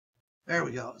There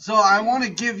we go. So I want to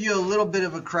give you a little bit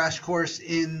of a crash course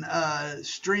in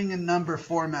string and number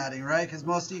formatting, right? Because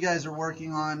most of you guys are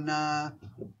working on the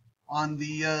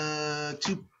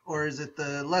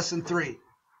the lesson 3.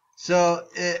 So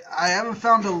I haven't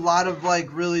found a lot of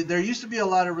there used to be a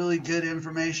lot of really good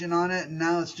information on it, and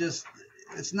now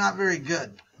it's not very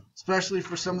good, especially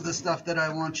for some of the stuff that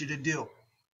I want you to do.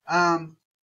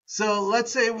 So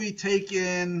let's say we take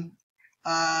in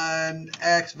an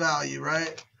X value,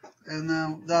 right? And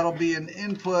then that'll be an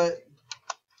input,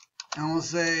 and we'll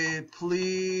say,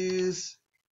 please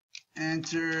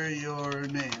enter your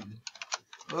name.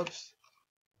 Whoops.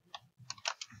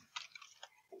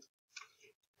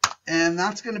 And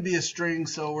that's going to be a string,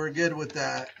 so we're good with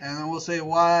that. And then we'll say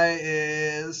Y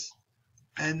is,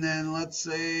 and then let's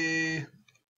say,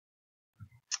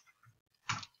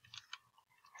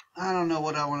 I don't know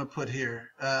what I want to put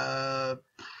here.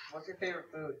 What's your favorite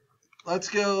food? Let's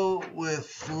go with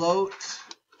float,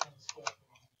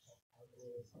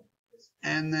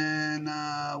 and then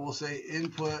we'll say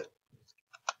input,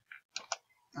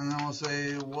 and then we'll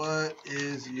say, what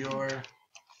is your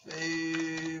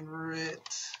favorite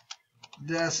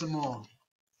decimal?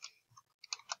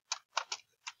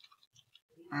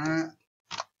 All right.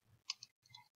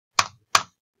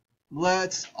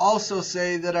 Let's also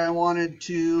say that I wanted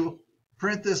to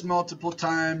print this multiple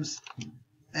times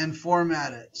and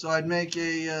format it. So I'd make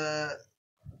a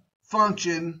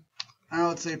function. I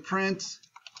would say print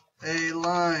a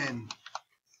line,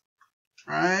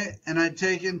 right? And I'd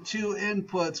take in 2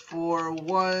 inputs for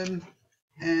 1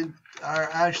 and, or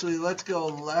actually let's go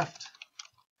left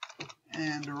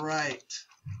and right.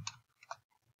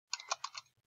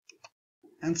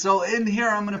 And so in here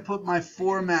I'm going to put my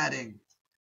formatting.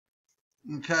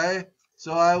 Okay,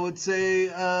 so I would say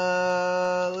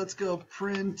let's go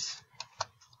print.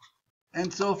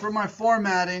 And so for my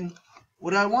formatting,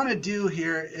 what I want to do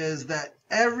here is that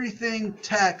everything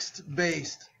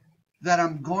text-based that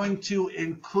I'm going to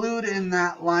include in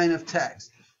that line of text.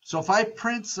 So if I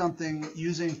print something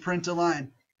using print a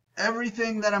line,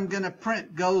 everything that I'm going to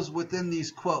print goes within these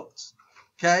quotes.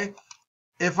 Okay?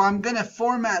 If I'm going to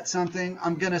format something,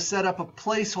 I'm going to set up a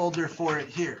placeholder for it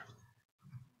here.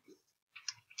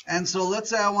 And so let's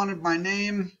say I wanted my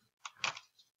name,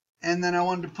 and then I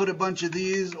wanted to put a bunch of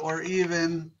these, or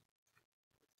even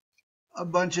a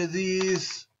bunch of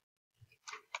these,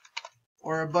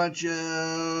 or a bunch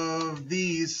of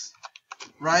these,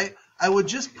 right? I would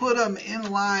just put them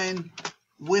in line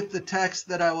with the text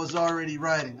that I was already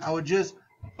writing. I would just,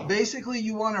 basically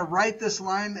you want to write this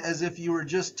line as if you were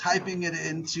just typing it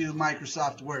into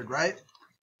Microsoft Word, right?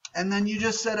 And then you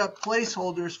just set up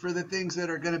placeholders for the things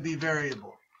that are going to be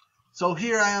variable. So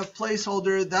here I have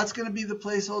placeholder, that's going to be the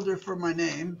placeholder for my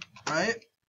name, right?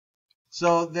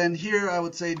 So then here I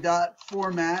would say dot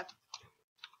format.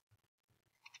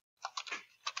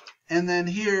 And then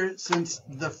here, since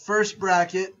the first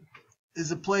bracket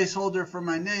is a placeholder for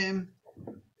my name,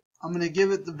 I'm going to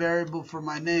give it the variable for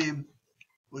my name,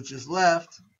 which is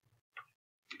left.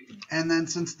 And then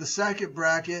since the second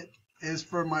bracket is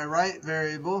for my right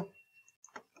variable,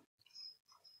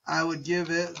 I would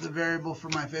give it the variable for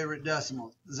my favorite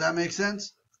decimal. Does that make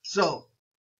sense? So,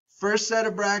 first set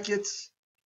of brackets,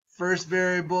 first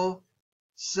variable,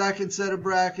 second set of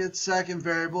brackets, second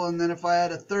variable, and then if I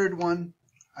had a third one,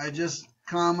 I just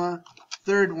comma,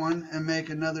 third one, and make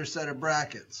another set of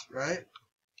brackets, right?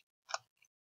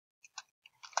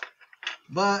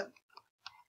 But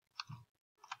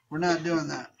we're not doing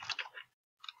that.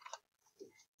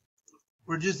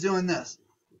 We're just doing this.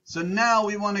 So now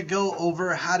we want to go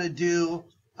over how to do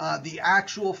the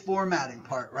actual formatting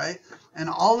part, right? And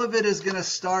all of it is going to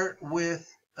start with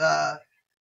that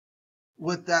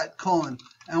colon.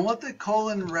 And what the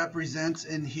colon represents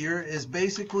in here is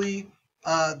basically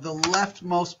the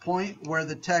leftmost point where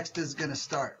the text is going to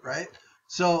start, right?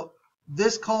 So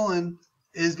this colon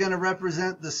is going to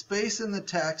represent the space in the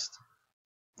text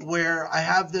where I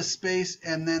have this space,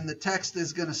 and then the text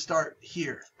is going to start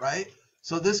here, right?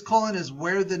 So this colon is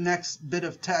where the next bit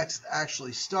of text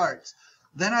actually starts.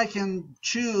 Then I can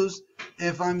choose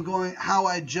if I'm going, how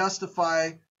I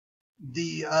justify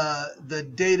the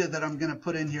data that I'm going to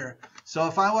put in here. So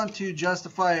if I want to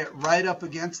justify it right up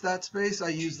against that space, I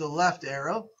use the left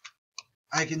arrow.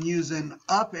 I can use an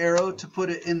up arrow to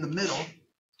put it in the middle.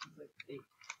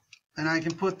 And I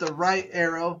can put the right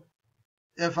arrow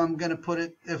if I'm going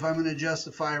to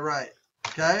justify right.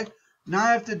 Okay? Now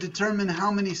I have to determine how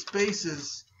many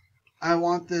spaces I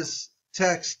want this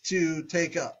text to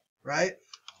take up, right?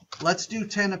 Let's do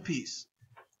 10 apiece.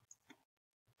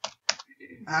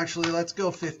 Actually, let's go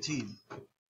 15.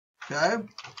 Okay?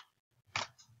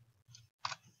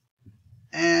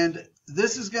 And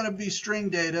this is going to be string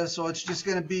data, so it's just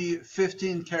going to be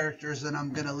 15 characters, and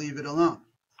I'm going to leave it alone.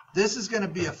 This is going to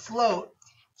be a float,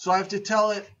 so I have to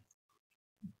tell it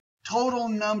total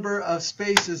number of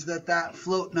spaces that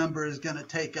float number is going to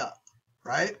take up,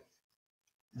 right?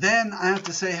 Then I have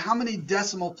to say how many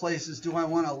decimal places do I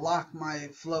want to lock my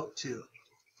float to.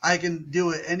 I can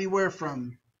do it anywhere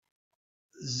from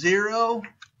 0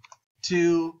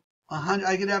 to 100.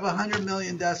 I could have 100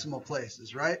 million decimal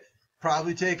places, right?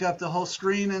 Probably take up the whole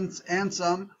screen and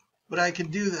some, but I could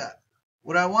do that.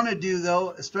 What I want to do though,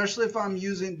 especially if I'm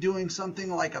doing something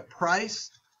like a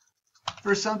price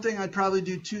for something, I'd probably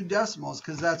do 2 decimals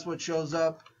because that's what shows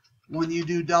up when you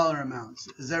do dollar amounts.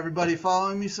 Is everybody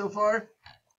following me so far?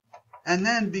 And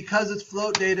then because it's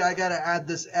float data, I got to add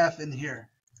this F in here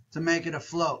to make it a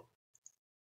float.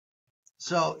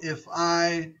 So if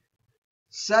I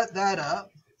set that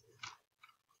up,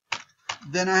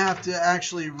 then I have to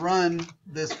actually run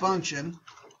this function.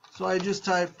 So I just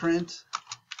type print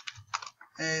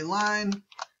a line,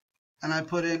 and I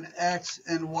put in X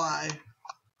and Y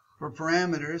for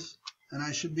parameters, and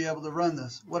I should be able to run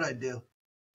this. What'd I do?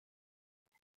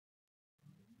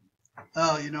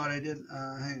 Oh, you know what I did?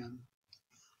 Hang on.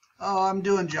 Oh, I'm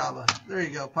doing Java. There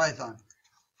you go, Python.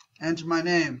 Enter my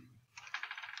name.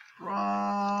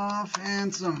 Prof.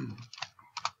 Handsome.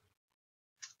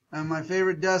 And my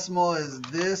favorite decimal is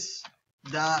this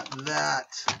dot that.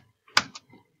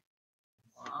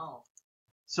 Wow.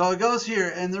 So it goes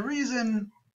here, and the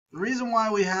reason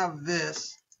why we have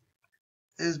this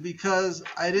is because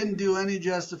I didn't do any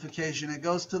justification. It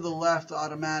goes to the left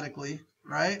automatically,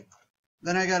 right?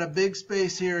 Then I got a big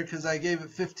space here because I gave it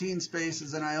 15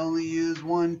 spaces and I only used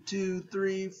 1, 2,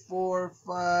 3, 4,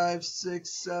 5, 6,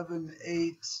 7,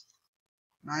 8,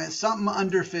 9, something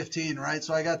under 15, right?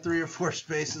 So I got 3 or 4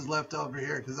 spaces left over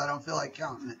here because I don't feel like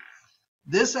counting it.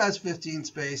 This has 15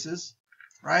 spaces,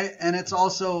 right? And it's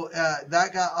also,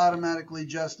 that got automatically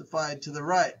justified to the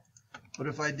right. But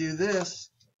if I do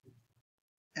this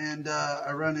and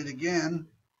I run it again,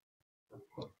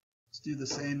 let's do the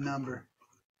same number.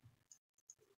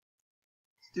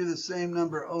 Do the same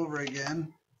number over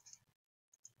again.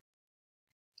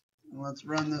 Let's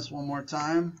run this one more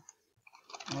time.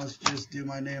 Let's just do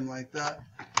my name like that.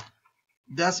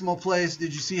 Decimal place,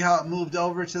 did you see how it moved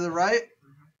over to the right?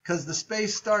 Because the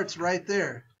space starts right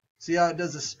there. See how it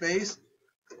does a space?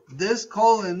 This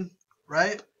colon,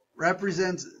 right,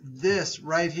 represents this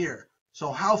right here.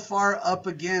 So how far up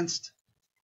against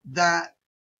that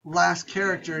last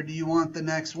character do you want the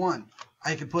next one?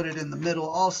 I could put it in the middle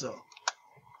also.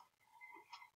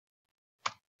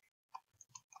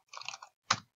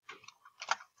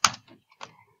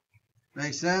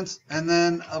 Makes sense? And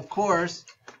then, of course,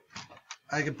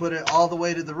 I could put it all the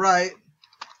way to the right.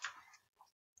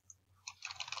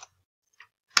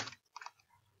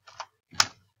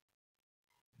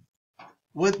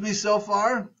 With me so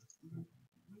far?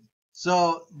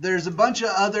 So there's a bunch of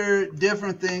other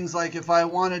different things, like if I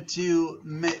wanted to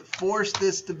force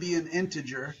this to be an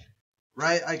integer,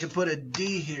 right? I could put a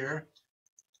D here,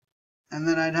 and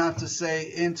then I'd have to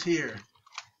say int here.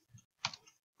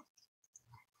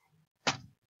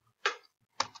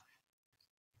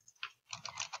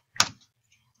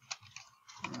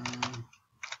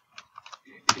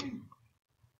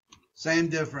 Same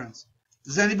difference.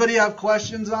 Does anybody have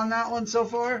questions on that one so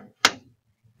far?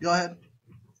 Go ahead.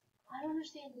 I don't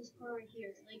understand this part right here.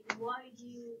 Like, why do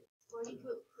you put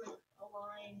a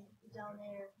line down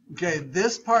there? Okay,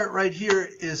 this part right here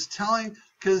is telling,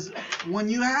 because when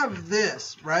you have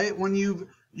this, right, when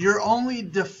you're only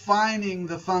defining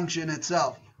the function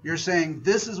itself. You're saying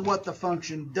this is what the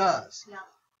function does. Yeah.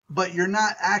 But you're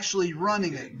not actually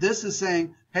running it. This is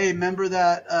saying, hey, remember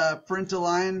that print a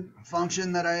line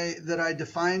function that I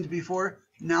defined before?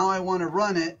 Now I want to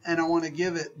run it, and I want to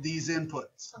give it these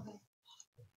inputs. Okay.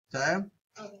 Okay?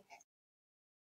 Okay.